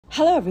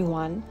Hello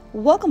everyone,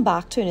 welcome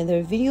back to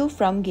another video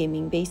from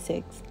Gaming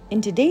Basics. In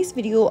today's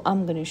video,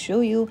 I'm going to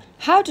show you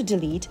how to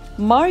delete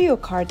Mario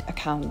Kart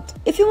account.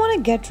 If you want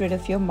to get rid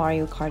of your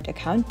Mario Kart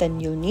account,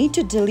 then you'll need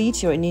to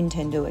delete your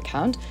Nintendo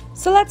account.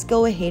 So let's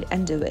go ahead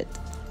and do it.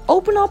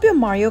 Open up your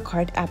Mario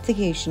Kart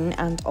application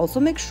and also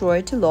make sure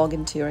to log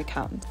into your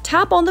account.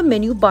 Tap on the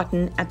menu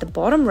button at the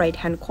bottom right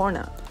hand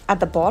corner.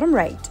 At the bottom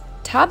right,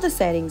 tap the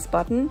settings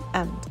button,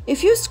 and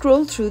if you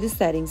scroll through the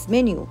settings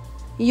menu,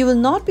 you will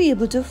not be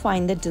able to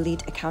find the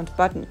delete account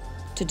button.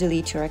 To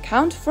delete your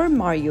account for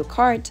Mario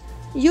Kart,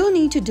 you'll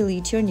need to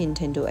delete your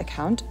Nintendo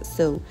account,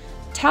 so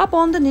tap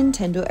on the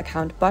Nintendo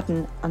account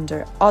button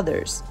under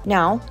Others.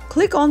 Now,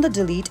 click on the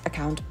delete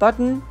account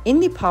button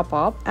in the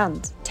pop-up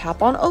and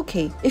tap on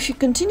OK. If you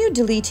continue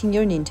deleting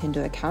your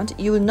Nintendo account,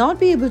 you will not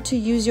be able to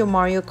use your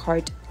Mario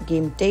Kart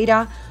game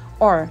data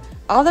or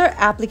other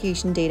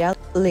application data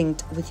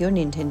linked with your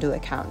Nintendo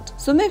account.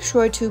 So make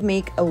sure to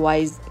make a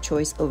wise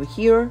choice over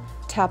here.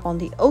 Tap on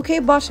the OK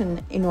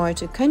button in order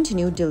to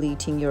continue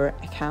deleting your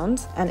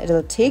account, and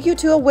it'll take you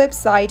to a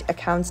website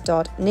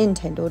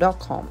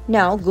accounts.nintendo.com.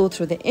 Now go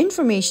through the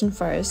information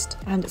first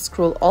and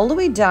scroll all the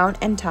way down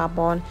and tap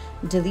on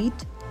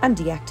delete and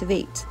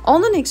deactivate.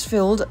 On the next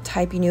field,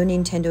 type in your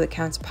Nintendo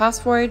account's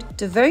password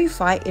to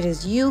verify it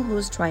is you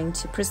who's trying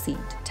to proceed.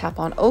 Tap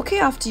on OK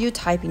after you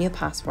type in your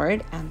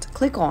password and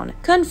click on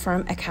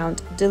Confirm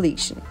Account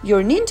Deletion.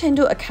 Your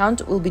Nintendo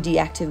account will be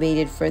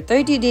deactivated for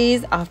 30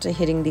 days after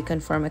hitting the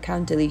Confirm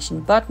Account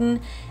Deletion button,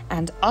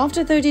 and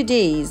after 30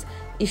 days,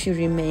 if you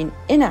remain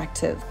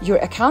inactive, your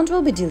account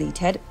will be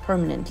deleted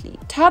permanently.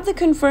 Tap the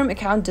Confirm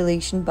Account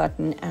Deletion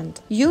button and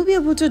you'll be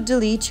able to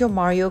delete your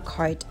Mario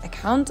Kart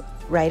account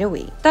right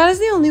away. That is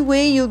the only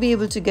way you'll be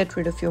able to get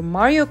rid of your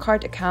Mario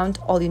Kart account.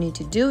 All you need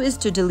to do is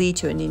to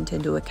delete your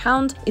Nintendo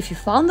account. If you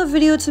found the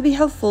video to be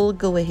helpful,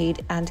 go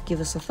ahead and give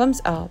us a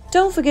thumbs up.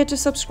 Don't forget to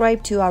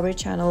subscribe to our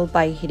channel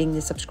by hitting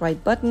the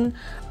subscribe button.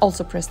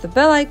 Also press the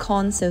bell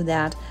icon so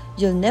that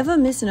you'll never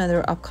miss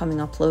another upcoming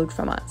upload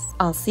from us.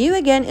 I'll see you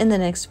again in the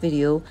next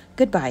video.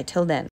 Goodbye till then.